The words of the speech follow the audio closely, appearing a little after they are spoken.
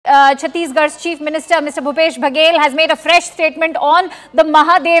Chhattisgarh's Chief Minister, Mr. Bhupesh Baghel, has made a fresh statement on the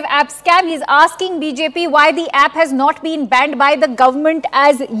Mahadev app scam. He's asking BJP why the app has not been banned by the government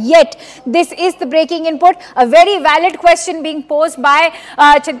as yet. This is the breaking input. A very valid question being posed by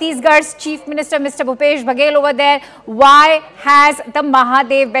Chhattisgarh's Chief Minister, Mr. Bhupesh Baghel over there. Why has the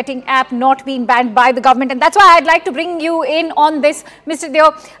Mahadev betting app not been banned by the government? And that's why I'd like to bring you in on this, Mr.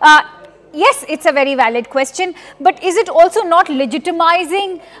 Deo. Yes, it's a very valid question, but is it also not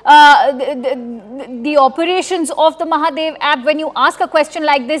legitimizing the operations of the Mahadev app when you ask a question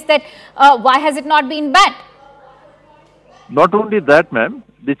like this, that why has it not been banned? Not only that, ma'am,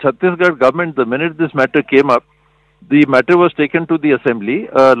 the Chhattisgarh government, the minute this matter came up, the matter was taken to the assembly,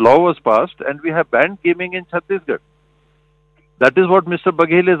 a law was passed, and we have banned gaming in Chhattisgarh. That is what Mr.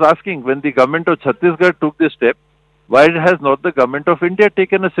 Baghel is asking. When the government of Chhattisgarh took this step, why has not the government of India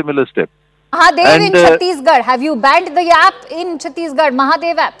taken a similar step? Mahadev in Chhattisgarh, have you banned the app in Chhattisgarh,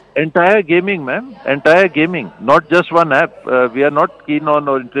 Mahadev app? Entire gaming, ma'am, entire gaming, not just one app. We are not keen on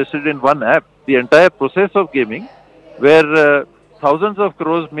or interested in one app. The entire process of gaming, where thousands of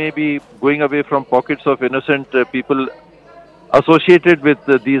crores may be going away from pockets of innocent people associated with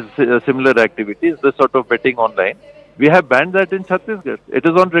these similar activities, this sort of betting online. We have banned that in Chhattisgarh. It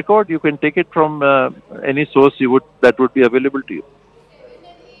is on record. You can take it from any source that would be available to you.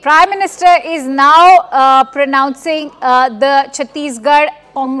 Prime Minister is now pronouncing the Chhattisgarh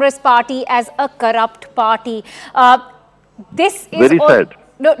Congress Party as a corrupt party. This is very sad.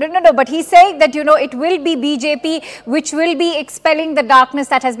 No, but he's saying that, you know, it will be BJP which will be expelling the darkness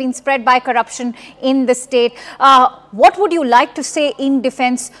that has been spread by corruption in the state. What would you like to say in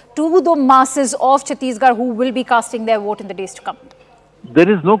defense to the masses of Chhattisgarh who will be casting their vote in the days to come? There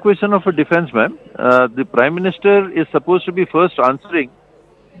is no question of a defense, ma'am. The Prime Minister is supposed to be first answering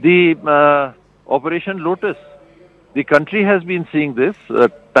the Operation Lotus. The country has been seeing this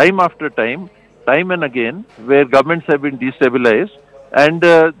time after time and again, where governments have been destabilized. And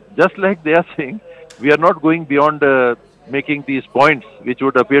just like they are saying, we are not going beyond making these points, which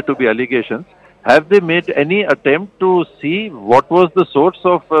would appear to be allegations. Have they made any attempt to see what was the source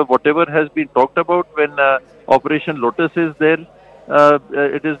of whatever has been talked about when Operation Lotus is there,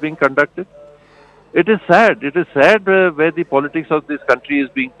 it is being conducted? It is sad. It is sad where the politics of this country is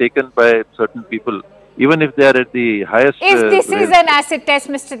being taken by certain people, even if they are at the highest. If this is an acid test,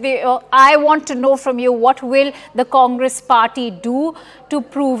 Mr. Deo, I want to know from you, what will the Congress party do to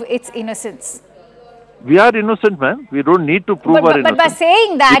prove its innocence? We are innocent, ma'am. We don't need to prove our innocence. But by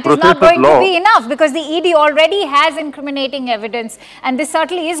saying that is not going to be enough, because the ED already has incriminating evidence, and this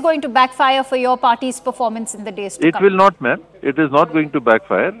certainly is going to backfire for your party's performance in the days to come. It will not, ma'am. It is not going to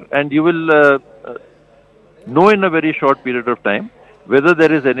backfire, and you will know in a very short period of time whether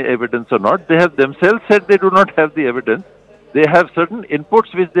there is any evidence or not. They have themselves said they do not have the evidence. They have certain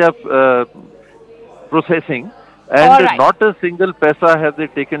inputs which they are processing, and not a single paisa have they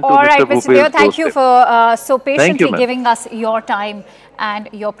taken to Mr. Mr. Deo, thank you for so patiently giving us your time and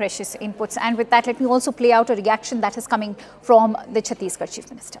your precious inputs. And with that, let me also play out a reaction that is coming from the Chhattisgarh Chief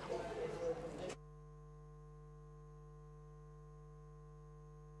Minister.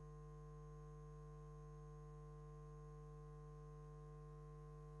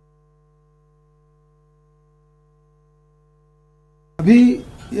 अभी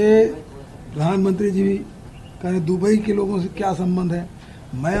ये प्रधानमंत्री जी कह रहे Dubai के लोगों से क्या संबंध है।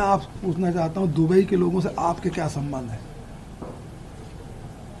 मैं आप पूछना चाहता हूं, दुबई के लोगों से आपके क्या संबंध है?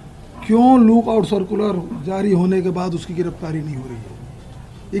 क्यों लुक आउट सर्कुलर जारी होने के बाद उसकी गिरफ्तारी नहीं हो रही है?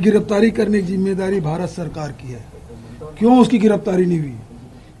 ये गिरफ्तारी करने की जिम्मेदारी भारत सरकार की है। क्यों उसकी गिरफ्तारी नहीं हुई?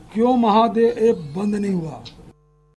 क्यों महादेव ऐप बंद नहीं हुआ?